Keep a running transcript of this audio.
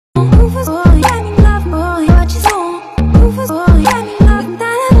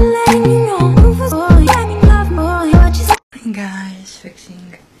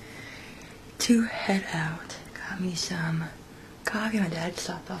some coffee. My dad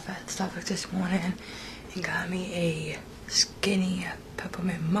stopped off at Starbucks this morning and got me a skinny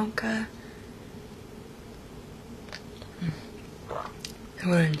peppermint mocha. I'm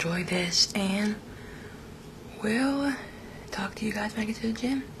gonna enjoy this and we'll talk to you guys when I get to the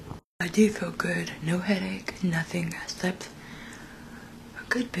gym. I do feel good, no headache, nothing. I slept a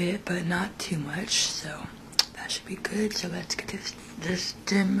good bit, but not too much, so that should be good. So let's get this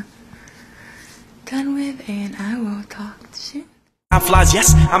gym done with, and I will talk soon. I'm flies,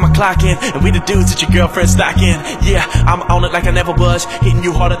 yes, I'm a clock in, and we the dudes that your girlfriend stocking. Yeah, I'm on it like I never was, hitting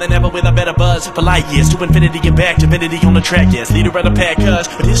you harder than ever with a better buzz. For light years, to infinity and back, divinity on the track, yes, leader of the pack, cuz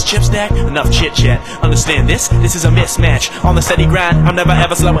with his chip stack, enough chit chat. Understand this is a mismatch. On the steady grind, I'm never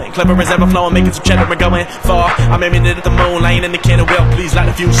ever slowing, clever as ever flowing, making some cheddar and going far. I'm aiming it at the moon, laying in the can of well, please light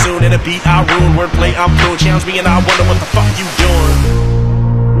a few soon. In a beat, I'll ruin wordplay, I'm fluent, challenge me and I wonder what the fuck you doing.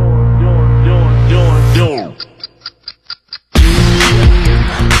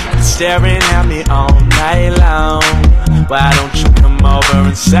 Staring at me all night long. Why don't you come over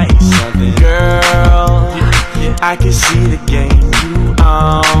and say something? Girl, I can see the game you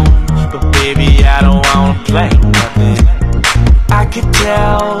on, but baby I don't wanna play nothing. I could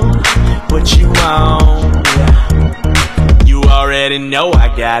tell what you want, yeah. You already know I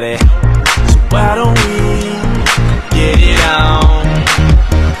got it, so why don't we get it on?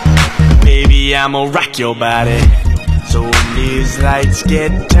 Baby I'ma rock your body. So when these lights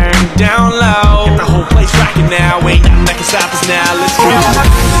get turned down low, get the whole place rocking now, ain't nothing that can stop us now, let's go.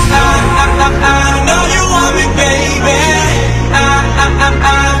 I know you want me, baby.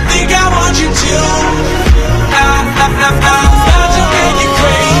 I think I want you too. I'm about to make you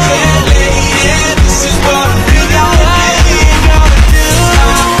crazy, lady. This is what we gonna do.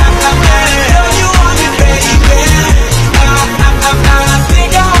 I know you want me, baby. I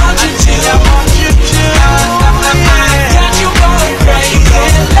think I want you too. I want you too.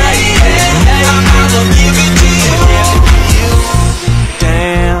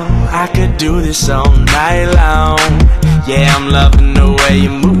 I could do this all night long. Yeah, I'm loving the way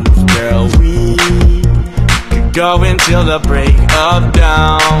you move, girl. We could go until the break of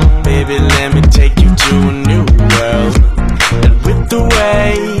dawn. Baby, let me take you to a new world. And with the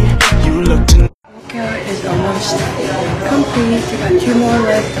way you look tonight. Workout is almost complete. I got 2 more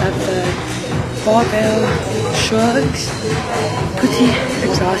left of the barbell shrugs. Pretty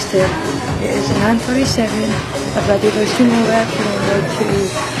exhausted. It is 9:47. After I do those 2 more reps, I'm going to go to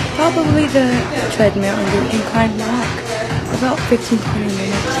probably the treadmill and do an incline walk about 15-20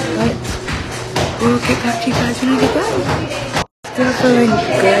 minutes, but we'll get back to you guys when I get done. Still feeling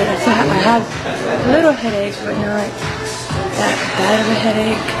good. I have a little headache, but not that bad of a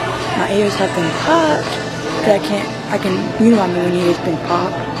headache. My ears have been popped, but I can, you know what I mean when your ears been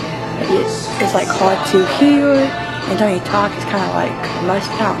popped. It's like hard to hear, and when you talk, it's kind of like I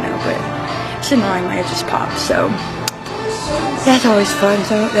don't know, but it's annoying. My ears just popped, so that's always fun.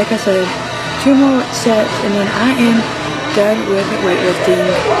 So like I said, 2 more sets and then I am done with weightlifting,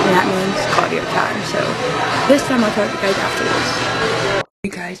 and that means cardio time. So this time I'll talk to you guys afterwards. You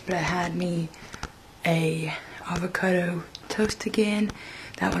guys, but I had me a avocado toast again.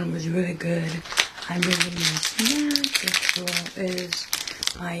 That one was really good. I'm bringing my snack. This is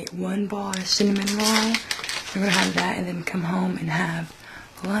my 1-bar cinnamon roll. I'm gonna have that and then come home and have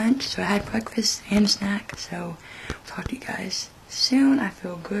lunch. So I had breakfast and a snack, so I'll talk to you guys soon. I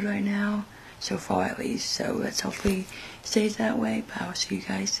feel good right now, so far at least, so let's hopefully stays that way, but I will see you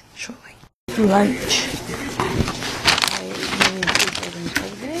guys shortly. Lunch. I really enjoy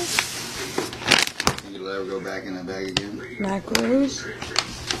this. You let her go back in the bag again? Macros.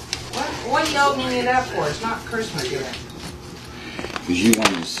 What are you opening it up for? It's not Christmas yet. Because you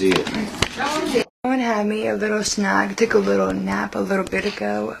wanted to see it. Someone had me a little snack. I took a little nap a little bit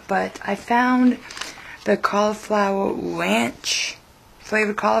ago, but I found the cauliflower ranch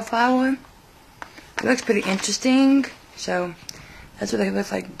flavored cauliflower. It looks pretty interesting, so that's what they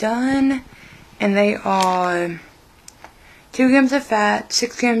look like done. And they are 2 grams of fat,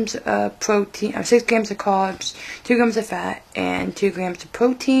 6 grams of protein, or 6 grams of carbs, 2 grams of fat, and 2 grams of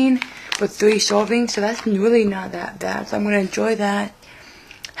protein with 3 servings. So that's really not that bad. So I'm gonna enjoy that,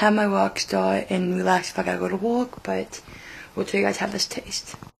 have my walk start, and relax if I gotta go to work. But we'll tell you guys how this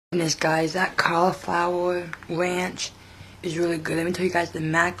tastes. Goodness, guys, that cauliflower ranch is really good. Let me tell you guys the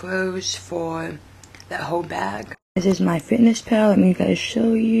macros for that whole bag. This is my fitness pal. Let me guys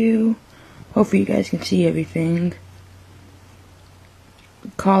show you. Hopefully you guys can see everything.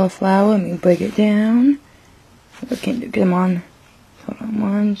 Cauliflower, let me break it down. I can't get them on. Hold on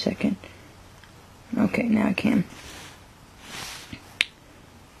 1 second. Okay, now I can.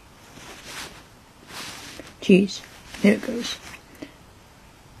 Cheese. Here it goes.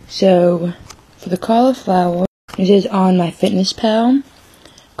 So, for the cauliflower, this is on my FitnessPal.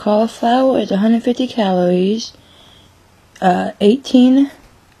 Cauliflower is 150 calories, 18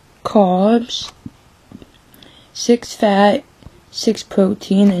 carbs, 6 fat, 6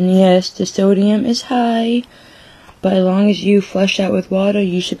 protein, and yes, the sodium is high, but as long as you flush out with water,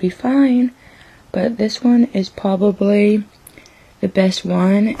 you should be fine. But this one is probably the best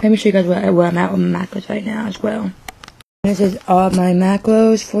one. Let me show you guys where I'm at with my macros right now as well. This is all my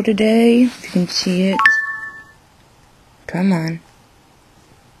macros for today, if you can see it. Come on.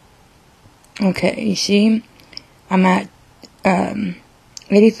 Okay, you see, I'm at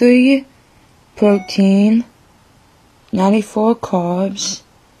 83 protein, 94 carbs,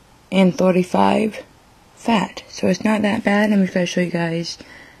 and 35 fat. So it's not that bad. I'm just going to show you guys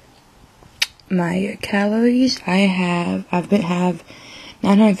my calories. I have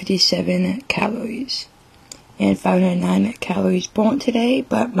 957 calories and 509 calories burnt today,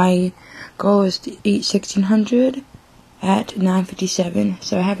 but my goal is to eat 1600 at 957,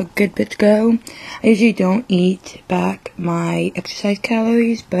 so I have a good bit to go. I usually don't eat back my exercise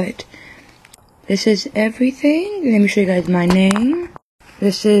calories, but this is everything. Let me show you guys my name.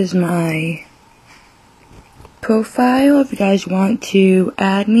 This is my profile. If you guys want to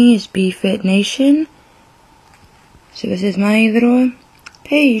add me, it's BFitNation. So this is my little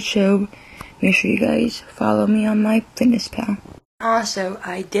page, so make sure you guys follow me on my FitnessPal. Also,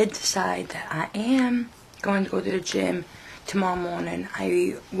 I did decide that I am going to go to the gym tomorrow morning.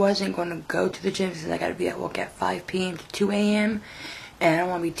 I wasn't going to go to the gym because I got to be at work at 5 p.m. to 2 a.m. and I don't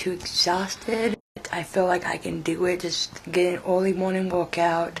want to be too exhausted. I feel like I can do it, just get an early morning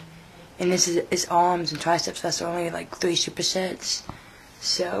workout. And this is arms and triceps, that's only like 3 supersets.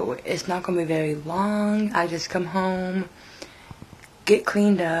 So it's not going to be very long. I just come home, get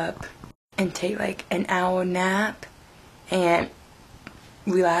cleaned up, and take like an hour nap and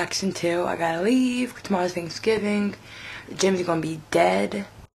relax until I gotta leave. Tomorrow's Thanksgiving. The gym's gonna be dead.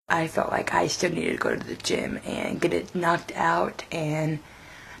 I felt like I still needed to go to the gym and get it knocked out and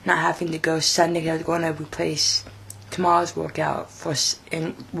not having to go Sunday. I was going to replace tomorrow's workout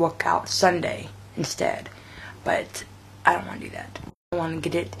and work out Sunday instead. But I don't want to do that. I want to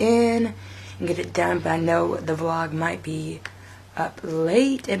get it in and get it done, but I know the vlog might be up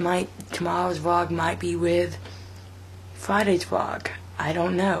late. Tomorrow's vlog might be with Friday's vlog. I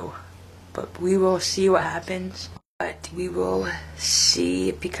don't know, but we will see what happens. But we will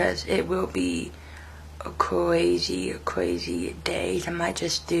see, because it will be a crazy day. I might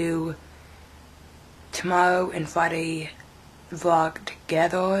just do tomorrow and Friday vlog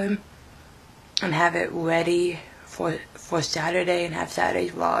together and have it ready for Saturday and have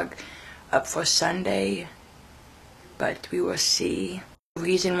Saturday's vlog up for Sunday. But we will see. The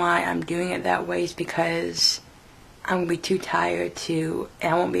reason why I'm doing it that way is because I'm going to be too tired and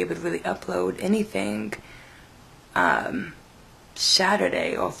I won't be able to really upload anything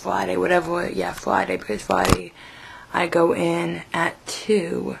Saturday or Friday, whatever. Yeah, Friday, because Friday I go in at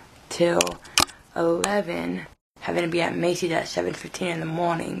 2 till 11, having to be at Macy's at 7:15 in the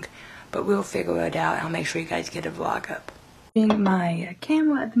morning. But we'll figure it out. I'll make sure you guys get a vlog up. My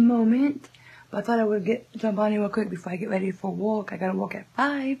camera at the moment, but I thought I would jump on here real quick before I get ready for work. I gotta work at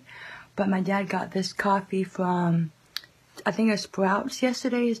 5. But my dad got this coffee from, I think it's Sprouts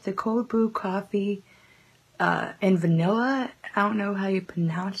yesterday. It's the cold brew coffee and vanilla. I don't know how you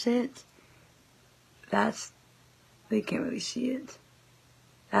pronounce it. They can't really see it.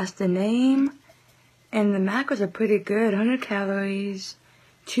 That's the name. And the macros are pretty good. 100 calories,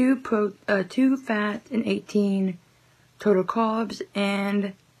 2 fat, and 18 total carbs,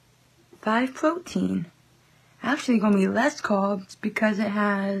 and 5 protein. Actually gonna be less carbs because it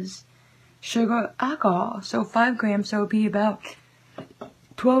has sugar, alcohol, so 5 grams, so it'll be about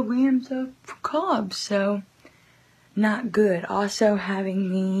 12 grams of carbs, so not good. Also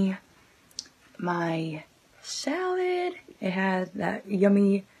having my salad. It has that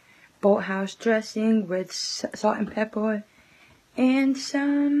yummy boathouse dressing with salt and pepper and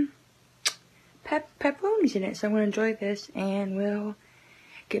some pepperonis in it. So I'm going to enjoy this, and we'll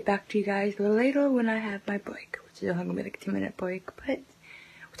get back to you guys a little later when I have my break, which is only going to be like a 10-minute break, but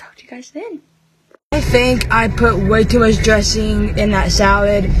we'll talk to you guys then. I think I put way too much dressing in that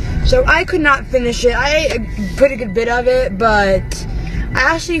salad, so I could not finish it. I ate a pretty good bit of it, but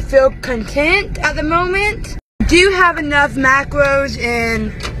I actually feel content at the moment. I do have enough macros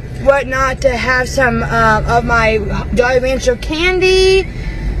and whatnot to have some of my Jolly Rancher candy,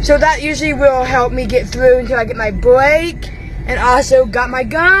 so that usually will help me get through until I get my break, and also got my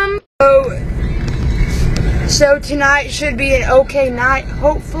gum. So tonight should be an okay night,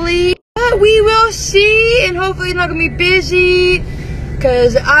 hopefully. But we will see, and hopefully it's not going to be busy,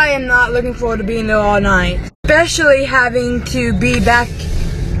 because I am not looking forward to being there all night. Especially having to be back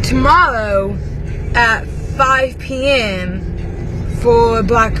tomorrow at 5 p.m. for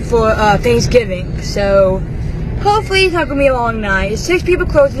Thanksgiving. So hopefully it's not going to be a long night. 6 people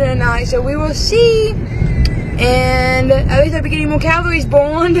closing tonight, so we will see. And at least I'll be getting more calories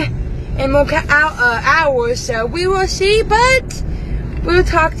burned and more hours, so we will see. But we'll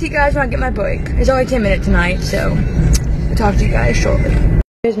talk to you guys when I get my break. It's only 10 minutes tonight, so we'll talk to you guys shortly.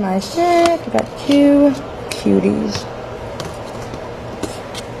 Here's my snack. I got 2 cuties.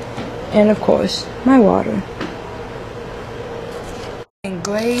 And of course, my water. And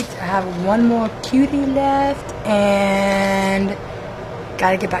great, I have 1 more cutie left, and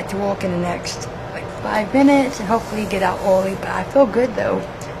gotta get back to work in the next like 5 minutes and hopefully get out early. But I feel good though.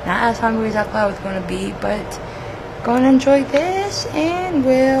 Not as hungry as I thought I was gonna be, but gonna enjoy this, and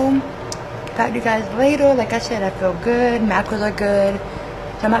we'll get back to you guys later. Like I said, I feel good, macros are good,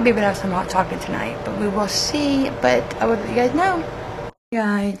 so I might be able to have some hot chocolate tonight, but we will see. But I will let you guys know.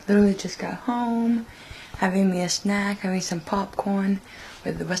 Guys, literally just got home, having me a snack, having some popcorn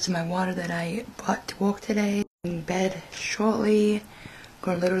with the rest of my water that I brought to work today. In bed shortly.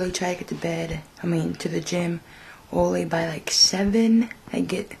 Gonna literally try to get to bed, to the gym early by like 7. I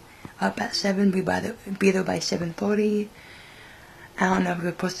get up at 7, be there by 7:30. I don't know if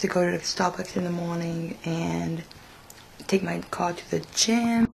we're supposed to go to Starbucks in the morning and take my car to the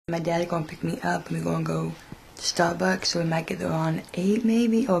gym. My dad's gonna pick me up and we're gonna go to Starbucks, so we might get there on 8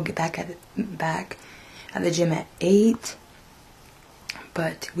 maybe, or get back at the gym at 8.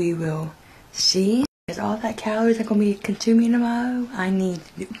 But we will see. Because all that calories I'm gonna be consuming tomorrow, I need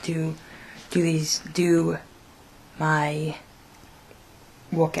to do my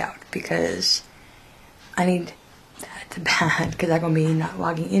workout, because I need that bad, because I'm gonna be not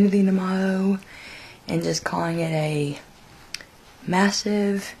logging anything tomorrow and just calling it a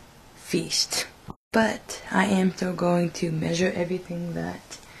massive feast. But I am still going to measure everything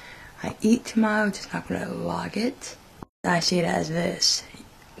that I eat tomorrow, just not gonna log it. I see it as this: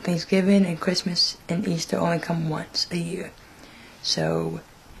 Thanksgiving and Christmas and Easter only come once a year. So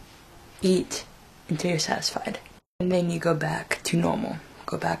eat until you're satisfied. And then you go back to normal.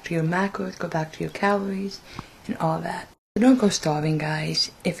 Go back to your macros, go back to your calories, and all that. So don't go starving,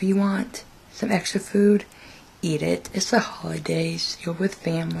 guys. If you want some extra food, eat it. It's the holidays. You're with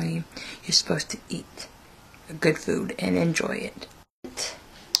family. You're supposed to eat good food and enjoy it.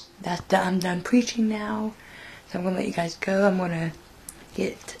 I'm done preaching now. So I'm going to let you guys go. I'm going to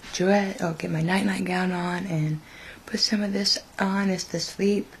get dressed, or get my night gown on and put some of this on. It's the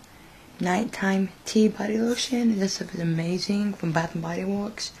Sleep Nighttime Tea Body Lotion. This stuff is amazing from Bath & Body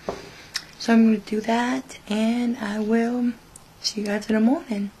Works. So I'm going to do that, and I will see you guys in the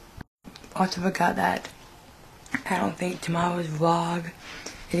morning. Also forgot that I don't think tomorrow's vlog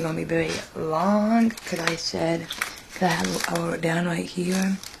is going to be very long, because I wrote it down right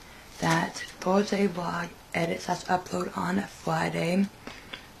here that Thursday vlog upload on Friday.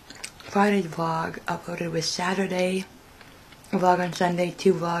 Friday's vlog uploaded with Saturday vlog on Sunday,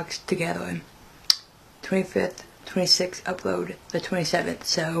 2 vlogs together. 25th, 26th upload the 27th.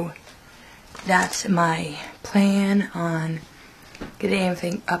 So that's my plan on getting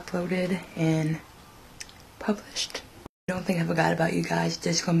everything uploaded and published. I don't think I forgot about you guys.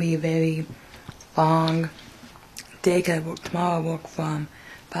 This is going to be a very long day, because tomorrow I work from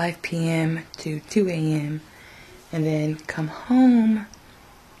 5 p.m. to 2 a.m. and then come home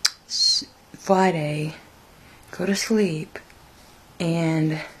Friday, go to sleep,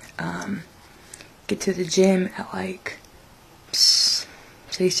 and get to the gym at like say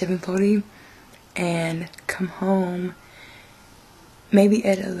 7:30, and come home, maybe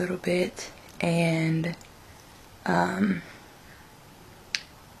edit a little bit, and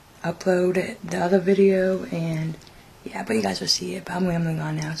upload the other video, and yeah, but you guys will see it. But I'm rambling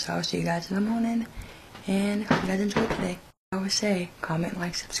on now, so I'll see you guys in the morning, and hope you guys enjoyed today. I always say comment,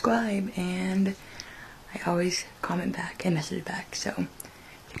 like, subscribe, and I always comment back and message back. So see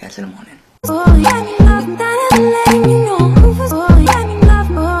you guys in the morning.